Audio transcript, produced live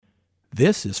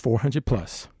This is 400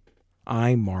 Plus.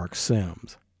 I'm Mark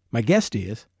Sims. My guest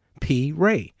is P.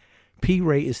 Ray. P.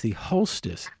 Ray is the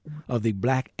hostess of the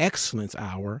Black Excellence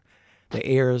Hour that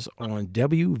airs on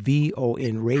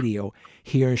WVON Radio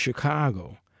here in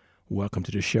Chicago. Welcome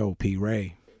to the show, P.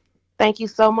 Ray. Thank you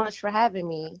so much for having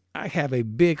me. I have a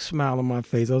big smile on my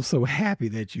face. I'm so happy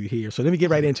that you're here. So let me get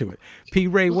right into it. P.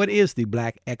 Ray, what is the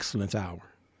Black Excellence Hour?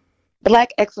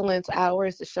 Black Excellence Hour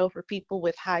is a show for people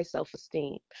with high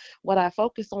self-esteem. What I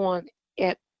focus on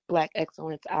at Black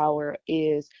Excellence Hour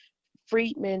is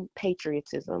freedmen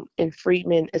patriotism and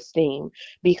freedmen esteem,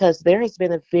 because there has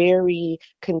been a very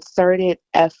concerted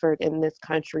effort in this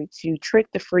country to trick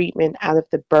the freedmen out of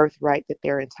the birthright that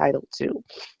they're entitled to.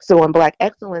 So on Black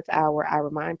Excellence Hour, I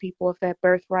remind people of that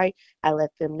birthright. I let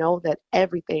them know that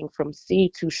everything from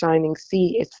sea to shining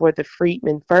sea is for the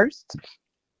freedmen first.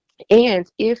 And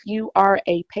if you are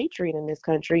a patriot in this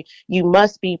country, you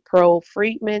must be pro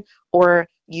freedmen or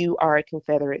you are a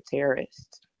Confederate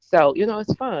terrorist. So,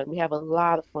 it's fun. We have a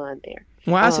lot of fun there.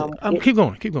 Well, I said, keep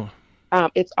going, keep going.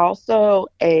 It's also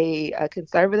a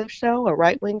conservative show, a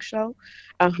right wing show.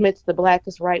 It's the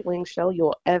blackest right wing show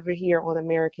you'll ever hear on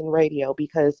American radio,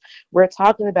 because we're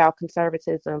talking about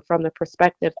conservatism from the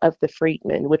perspective of the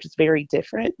freedmen, which is very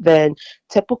different than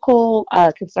typical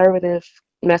conservative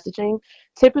messaging.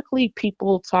 Typically,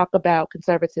 people talk about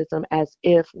conservatism as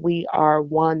if we are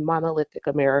one monolithic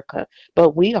America,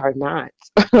 but we are not.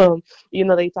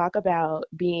 They talk about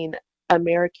being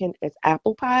American as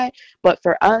apple pie, but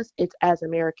for us, it's as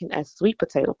American as sweet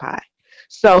potato pie.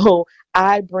 So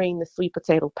I bring the sweet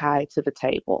potato pie to the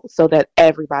table so that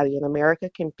everybody in America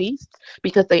can feast,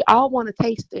 because they all want to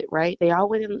taste it, right? They all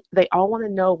want to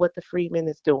know what the freedman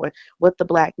is doing, what the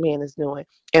black man is doing.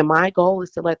 And my goal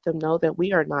is to let them know that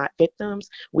we are not victims.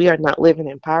 We are not living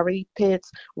in poverty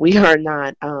pits. We are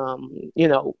not,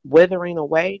 withering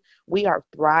away. We are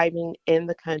thriving in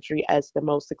the country as the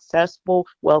most successful,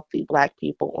 wealthy black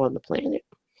people on the planet.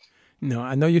 No,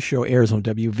 I know your show airs on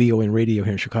WVON Radio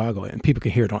here in Chicago, and people can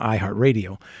hear it on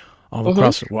iHeartRadio Hmm. all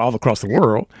across the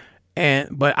world.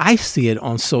 But I see it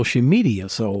on social media.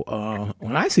 So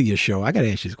when I see your show, I got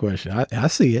to ask you this question. I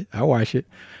see it. I watch it.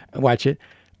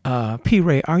 P.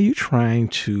 Ray, are you trying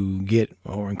to get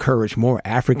or encourage more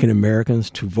African Americans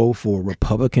to vote for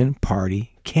Republican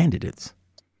Party candidates?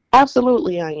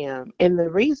 Absolutely, I am. And the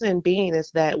reason being is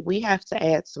that we have to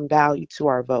add some value to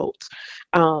our votes.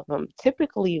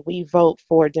 Typically, we vote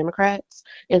for Democrats,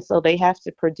 and so they have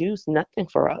to produce nothing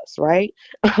for us, right?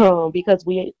 Because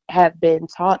we have been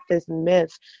taught this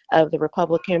myth of the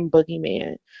Republican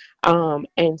boogeyman.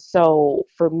 And so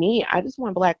for me, I just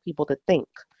want Black people to think.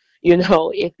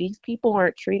 If these people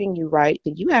aren't treating you right,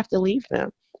 then you have to leave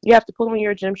them. You have to put on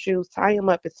your gym shoes, tie them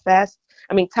up as fast.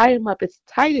 I mean, tie them up as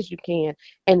tight as you can,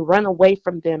 and run away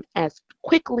from them as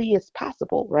quickly as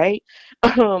possible, right?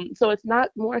 So it's not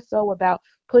more so about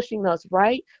pushing us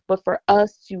right, but for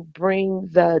us to bring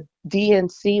the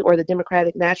DNC or the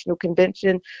Democratic National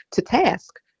Convention to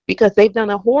task, because they've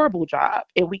done a horrible job,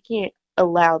 and we can't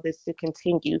allow this to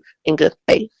continue in good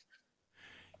faith.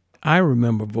 I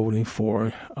remember voting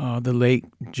for the late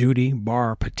Judy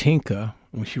Barr Patinka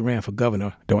when she ran for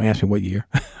governor. Don't ask me what year.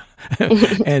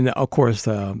 And of course,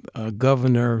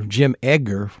 Governor Jim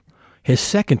Edgar, his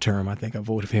second term, I think I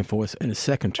voted for him for in his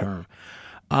second term.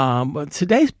 But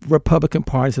today's Republican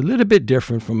Party is a little bit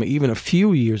different from even a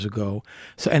few years ago.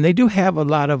 So, and they do have a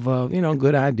lot of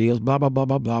good ideas, blah blah blah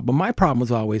blah blah. But my problem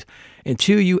was always,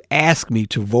 until you ask me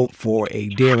to vote for a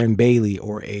Darren Bailey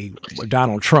or a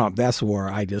Donald Trump, that's where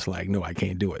I just like, no, I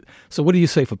can't do it. So, what do you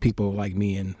say for people like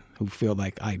me and who feel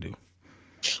like I do?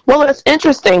 Well, it's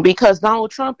interesting because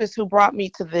Donald Trump is who brought me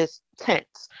to this tent.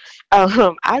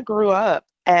 I grew up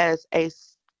as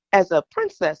a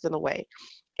princess in a way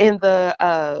in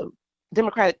the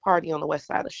Democratic Party on the west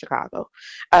side of Chicago.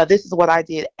 This is what I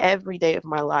did every day of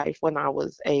my life when I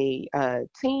was a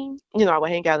teen. I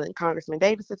would hang out in Congressman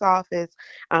Davis's office.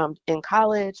 In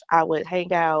college, I would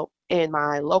hang out in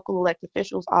my local elected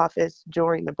officials office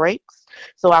during the breaks.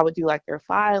 So I would do like their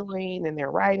filing and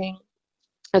their writing,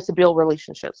 is to build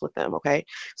relationships with them. Okay.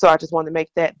 So I just want to make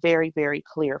that very, very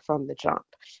clear from the jump.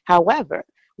 However,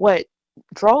 what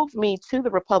drove me to the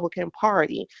Republican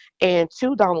Party and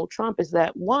to Donald Trump is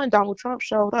that, one, Donald Trump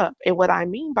showed up. And what I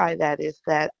mean by that is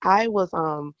that I was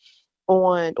on,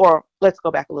 or let's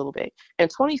go back a little bit. In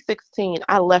 2016,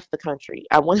 I left the country.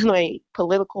 I went on a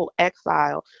political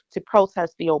exile to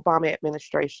protest the Obama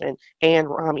administration and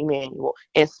Rahm Emanuel,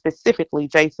 and specifically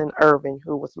Jason Irvin,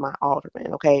 who was my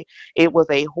alderman. Okay, it was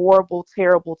a horrible,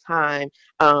 terrible time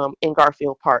in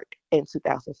Garfield Park in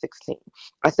 2016.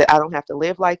 I said, I don't have to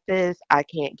live like this. I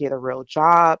can't get a real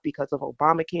job because of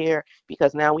Obamacare,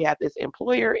 because now we have this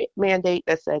employer mandate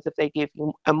that says if they give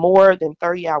you a more than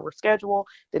 30-hour schedule,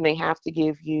 then they have to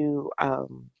give you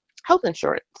health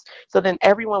insurance. So then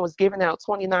everyone was giving out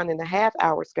 29 and a half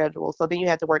hour schedules. So then you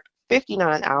had to work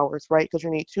 59 hours, right? Because you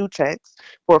need 2 checks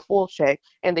for a full check.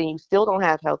 And then you still don't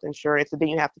have health insurance. And then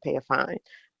you have to pay a fine.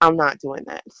 I'm not doing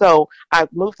that. So I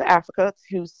moved to Africa,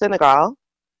 to Senegal,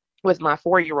 with my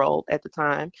 4-year-old at the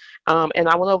time. And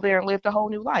I went over there and lived a whole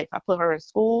new life. I put her in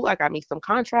school. I got me some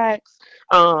contracts.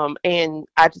 And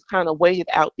I just kind of waited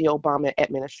out the Obama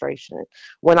administration.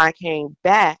 When I came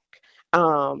back,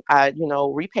 I,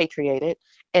 repatriated,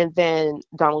 and then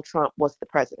Donald Trump was the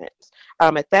president.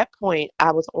 At that point,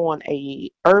 I was on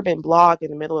a urban blog in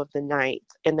the middle of the night,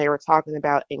 and they were talking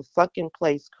about a Sunken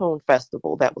Place Coon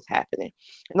Festival that was happening.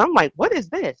 And I'm like, what is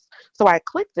this? So I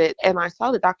clicked it, and I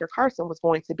saw that Dr. Carson was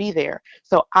going to be there.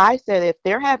 So I said, if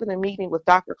they're having a meeting with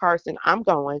Dr. Carson, I'm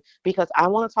going, because I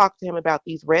want to talk to him about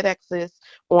these red X's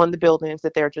on the buildings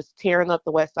that they're just tearing up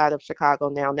the west side of Chicago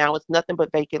now. Now it's nothing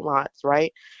but vacant lots,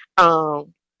 right?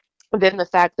 Then the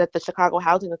fact that the Chicago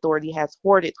Housing Authority has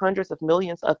hoarded hundreds of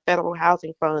millions of federal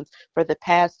housing funds for the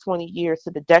past 20 years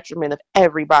to the detriment of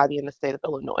everybody in the state of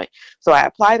Illinois. So I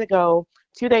apply to go.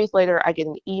 2 days later, I get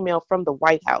an email from the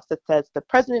White House that says, the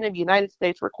President of the United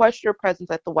States requests your presence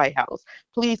at the White House.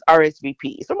 Please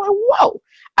RSVP. So I'm like, whoa.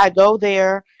 I go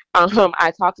there.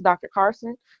 I talk to Dr.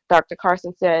 Carson. Dr.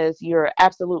 Carson says, you're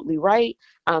absolutely right.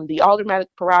 The aldermanic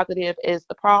prerogative is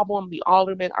the problem. The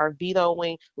aldermen are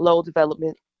vetoing low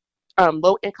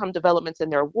income developments in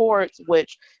their wards,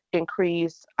 which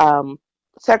increase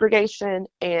segregation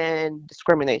and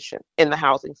discrimination in the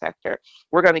housing sector.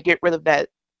 We're going to get rid of that.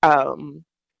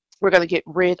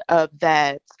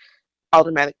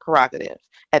 Aldermanic prerogative.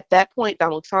 At that point,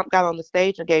 Donald Trump got on the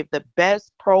stage and gave the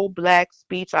best pro-Black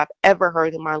speech I've ever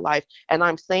heard in my life. And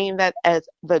I'm saying that as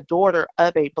the daughter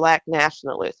of a Black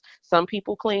nationalist. Some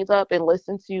people cleaned up and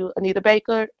listened to Anita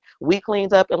Baker. We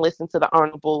cleaned up and listened to the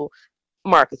Honorable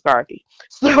Marcus Garvey.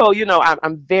 So,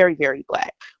 I'm very, very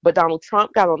Black. But Donald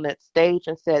Trump got on that stage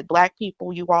and said, Black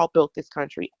people, you all built this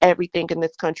country. Everything in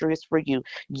this country is for you.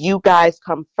 You guys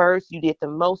come first. You did the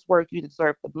most work. You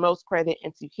deserve the most credit.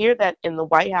 And to hear that in the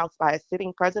White House by a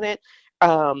sitting president,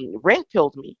 red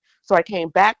pilled me. So I came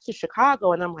back to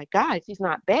Chicago and I'm like, guys, he's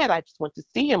not bad. I just went to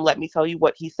see him. Let me tell you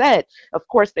what he said. Of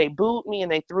course, they booed me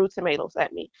and they threw tomatoes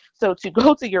at me. So to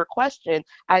go to your question,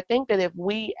 I think that if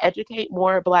we educate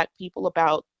more Black people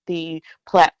about the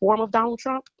platform of Donald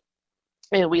Trump,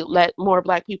 and we let more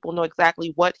Black people know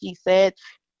exactly what he said,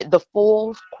 the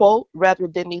full quote, rather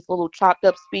than these little chopped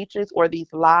up speeches or these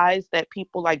lies that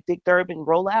people like Dick Durbin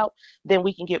roll out, then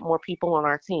we can get more people on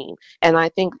our team. And I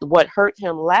think what hurt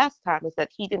him last time is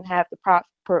that he didn't have the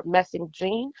proper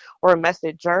messaging or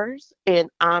messengers,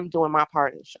 and I'm doing my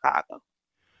part in Chicago.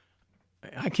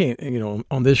 I can't,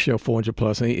 on this show, 400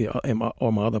 Plus, and my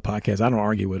other podcasts, I don't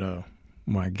argue with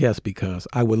my guests because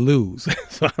I would lose.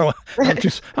 So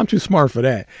I'm too smart for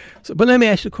that. So, but let me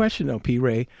ask you a question, though, P.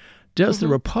 Ray. Does the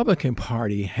Republican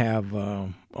Party have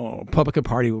Republican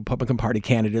Party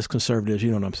candidates, conservatives?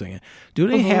 You know what I'm saying? Do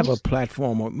they have a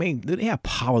platform, or do they have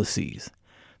policies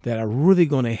that are really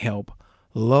going to help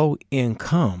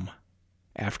low-income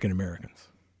African Americans?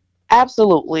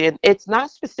 Absolutely. And it's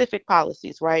not specific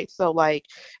policies, right? So like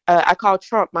I call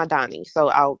Trump Madani. So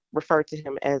I'll refer to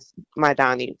him as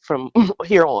Madani from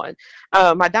here on.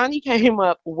 Madani came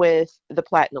up with the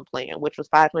Platinum Plan, which was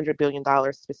 $500 billion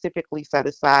specifically set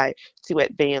aside to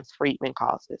advance freedmen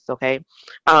causes. Okay.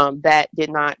 That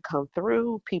did not come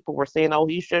through. People were saying, oh,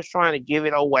 he's just trying to give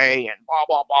it away and blah,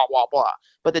 blah, blah, blah, blah.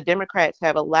 But the Democrats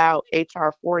have allowed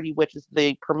H.R. 40, which is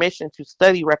the permission to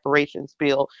study reparations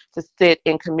bill, to sit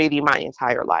in committee my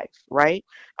entire life, right?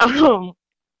 So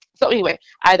anyway,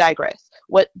 I digress.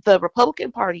 What the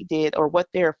Republican Party did, or what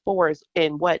they're for, is,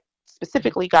 and what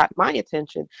specifically got my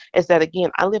attention, is that, again,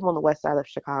 I live on the west side of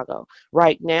Chicago.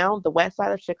 Right now, the west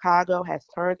side of Chicago has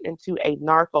turned into a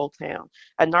narco town.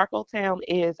 A narco town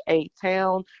is a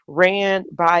town ran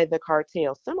by the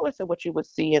cartel, similar to what you would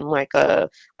see in like a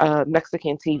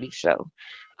Mexican TV show.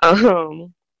 I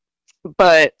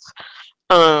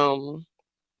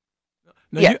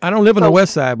don't live on the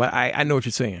west side, but I know what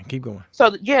you're saying. Keep going.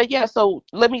 So yeah. So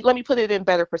let me put it in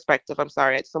better perspective. I'm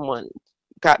sorry, someone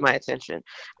got my attention.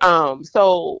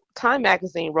 So Time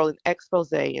Magazine wrote an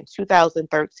expose in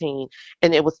 2013,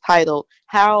 and it was titled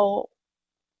 "How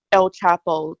El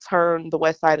Chapo turned the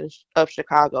west side of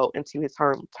Chicago into his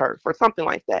home turf," or something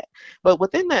like that. But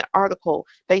within that article,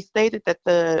 they stated that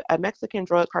the Mexican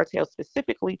drug cartel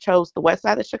specifically chose the west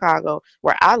side of Chicago,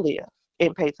 where I live,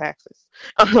 and pay taxes.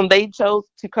 They chose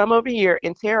to come over here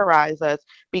and terrorize us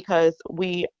because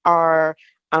we are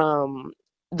um,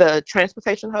 the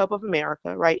transportation hub of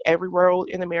America, right? Every road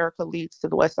in America leads to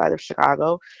the west side of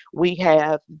Chicago. We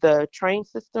have the train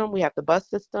system, we have the bus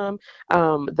system,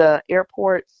 the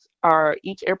airports are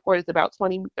each airport is about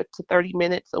 20 to 30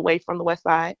 minutes away from the west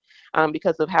side,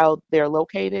 because of how they're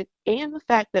located and the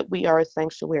fact that we are a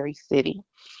sanctuary city.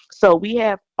 So we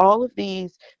have all of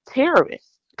these terrorists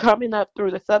coming up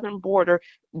through the southern border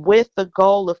with the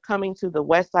goal of coming to the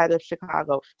west side of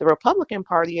Chicago. The Republican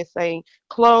Party is saying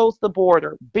close the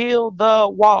border, build the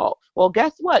wall. Well,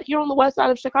 guess what? You're on the west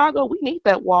side of Chicago. We need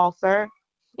that wall, sir.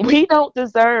 We don't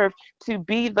deserve to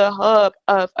be the hub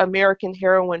of American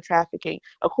heroin trafficking.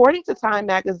 According to Time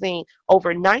magazine,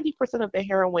 over 90% of the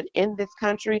heroin in this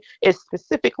country is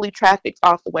specifically trafficked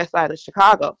off the west side of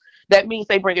Chicago. That means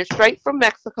they bring it straight from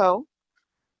Mexico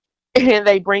and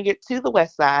they bring it to the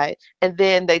west side, and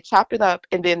then they chop it up,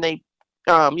 and then they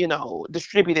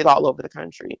distribute it all over the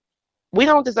country. We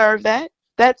don't deserve that.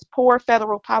 That's poor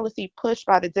federal policy pushed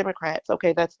by the Democrats.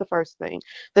 Okay, that's the first thing.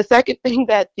 The second thing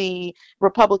that the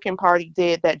Republican Party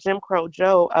did, that Jim Crow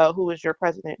Joe, who is your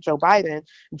president, Joe Biden,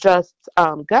 just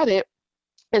gutted,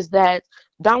 is that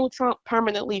Donald Trump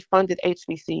permanently funded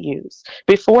HBCUs.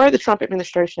 Before the Trump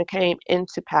administration came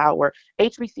into power,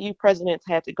 HBCU presidents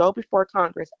had to go before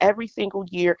Congress every single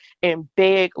year and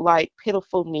beg like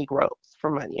pitiful Negroes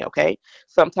for money, okay?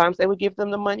 Sometimes they would give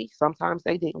them the money, sometimes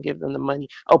they didn't give them the money.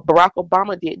 Oh, Barack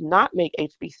Obama did not make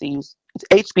HBCUs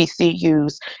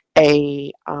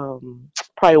a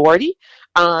priority,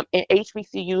 and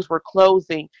HBCUs were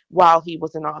closing while he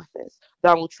was in office.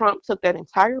 Donald Trump took that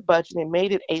entire budget and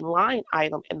made it a line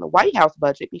item in the White House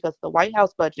budget, because the White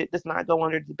House budget does not go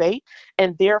under debate,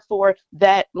 and therefore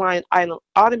that line item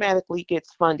automatically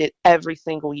gets funded every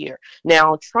single year.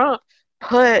 Now, Trump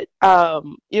put I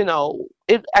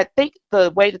think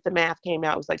the way that the math came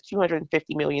out was like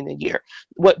 250 million a year.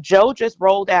 What Joe just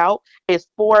rolled out is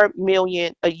 4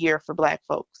 million a year for Black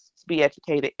folks to be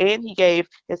educated, and he gave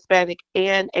Hispanic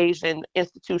and Asian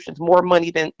institutions more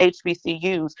money than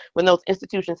HBCUs, when those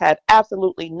institutions had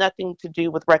absolutely nothing to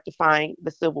do with rectifying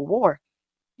the Civil War.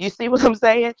 You see what I'm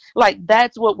saying? Like,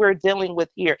 that's what we're dealing with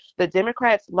here. The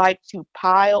Democrats like to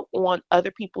pile on other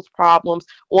people's problems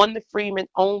on the freedmen,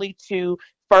 only to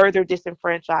further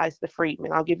disenfranchise the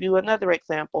freedmen. I'll give you another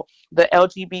example: the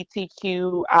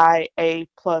LGBTQIA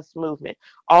plus movement.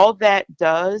 All that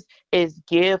does is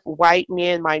give white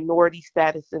men minority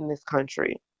status in this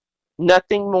country.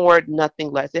 Nothing more,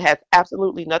 nothing less. It has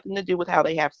absolutely nothing to do with how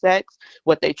they have sex,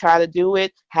 what they try to do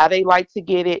it, how they like to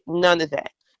get it, none of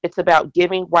that. It's about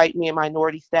giving white men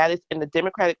minority status, and the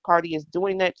Democratic Party is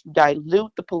doing that to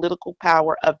dilute the political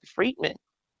power of the freedmen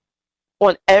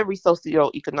on every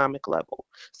socioeconomic level.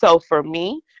 So for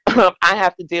me, I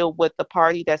have to deal with the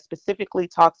party that specifically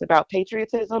talks about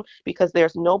patriotism, because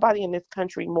there's nobody in this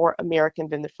country more American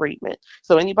than the freedmen.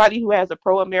 So anybody who has a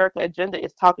pro-America agenda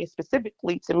is talking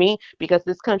specifically to me, because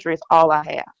this country is all I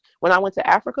have. When I went to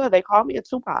Africa, they called me a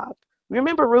two-bob.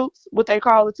 Remember Roots, what they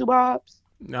call the two-bobs?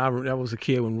 That was a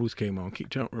kid when Roots came on.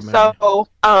 Don't remind me. So,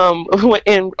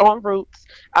 on Roots,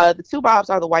 the two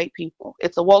Bobs are the white people.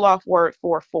 It's a Wolof word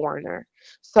for foreigner.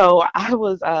 So I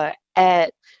was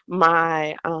at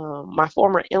my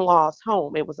former in-laws'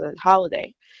 home. It was a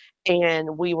holiday,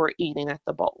 and we were eating at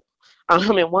the bowl.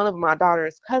 And one of my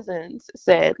daughter's cousins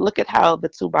said, "Look at how the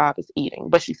two Bob is eating,"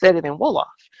 but she said it in Wolof,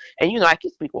 and I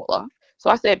can speak Wolof. So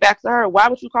I said back to her, "Why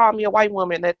would you call me a white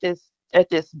woman at this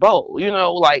bowl?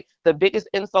 Like, the biggest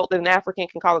insult that an African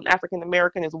can call an African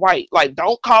American is white. Like,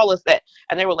 don't call us that."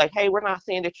 And they were like, "Hey, we're not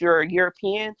saying that you're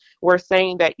European. We're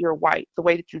saying that you're white. The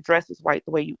way that you dress is white.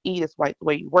 The way you eat is white. The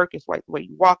way you work is white. The way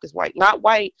you walk is white. Not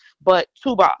white, but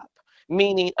Tubob,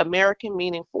 meaning American,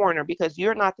 meaning foreigner, because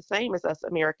you're not the same as us,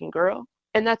 American girl.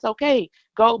 And that's okay.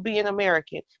 Go be an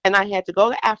American." And I had to go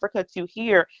to Africa to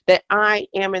hear that I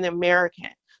am an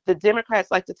American. The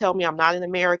Democrats like to tell me I'm not an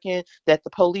American, that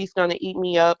the police going to eat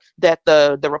me up, that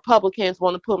the Republicans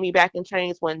want to put me back in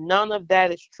chains, when none of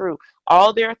that is true.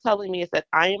 All they're telling me is that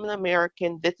I am an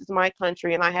American, this is my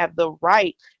country, and I have the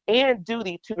right and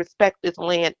duty to respect this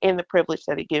land and the privilege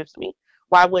that it gives me.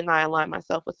 Why wouldn't I align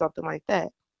myself with something like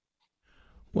that?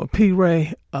 Well, P.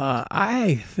 Ray,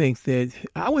 I think that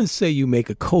I wouldn't say you make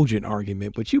a cogent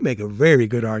argument, but you make a very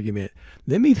good argument.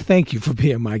 Let me thank you for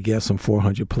being my guest on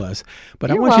 400 Plus.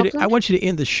 But You're welcome. I want you to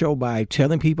end the show by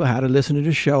telling people how to listen to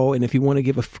the show, and if you want to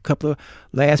give a couple of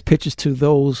last pitches to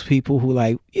those people who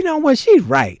like, you know what, she's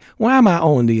right. Why am I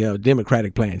on the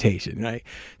Democratic plantation? Right?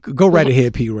 Go right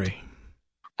ahead, P. Ray.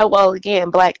 Well,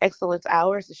 again, Black Excellence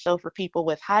Hours, a show for people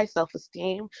with high self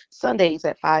esteem, Sundays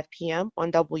at 5 p.m.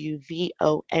 on WVON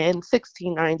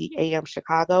 1690 AM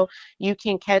Chicago. You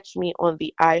can catch me on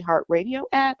the iHeartRadio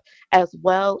app as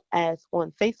well as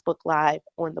on Facebook Live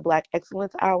on the Black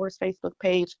Excellence Hours Facebook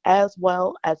page as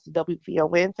well as the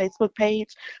WVON Facebook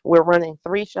page. We're running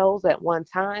 3 shows at one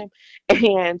time.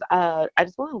 And I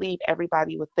just want to leave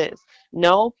everybody with this.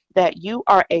 Know that you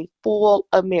are a full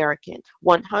American,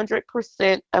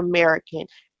 100% American.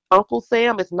 Uncle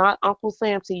Sam is not Uncle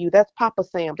Sam to you. That's Papa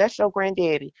Sam. That's your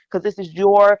granddaddy because this is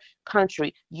your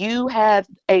country. You have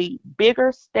a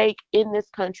bigger stake in this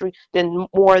country than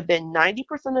more than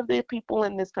 90% of the people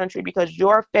in this country because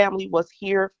your family was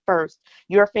here first.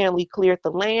 Your family cleared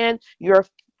the land. Your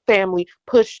family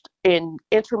pushed and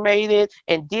intermated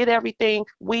and did everything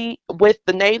we with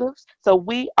the natives. So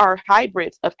we are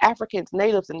hybrids of Africans,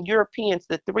 natives, and Europeans,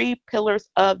 the 3 pillars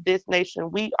of this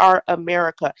nation. We are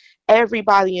America.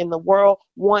 Everybody in the world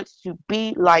wants to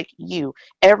be like you.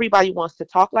 Everybody wants to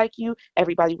talk like you.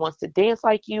 Everybody wants to dance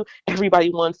like you. Everybody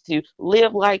wants to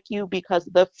live like you because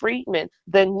the freedman,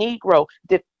 the Negro,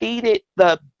 defeated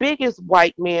the biggest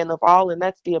white man of all, and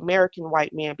that's the American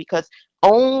white man, because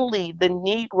only the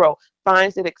Negro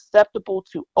finds it acceptable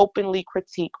to openly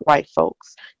critique white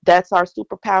folks. That's our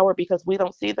superpower because we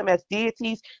don't see them as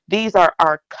deities. These are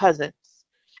our cousins.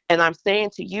 And I'm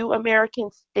saying to you,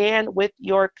 Americans, stand with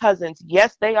your cousins.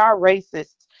 Yes, they are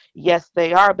racist. Yes,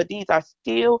 they are. But these are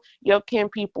still your kin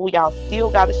people. Y'all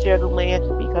still got to share the land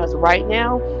because right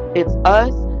now it's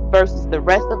us versus the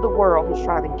rest of the world who's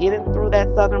trying to get in through that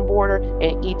southern border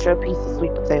and eat your piece of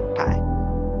sweet potato pie.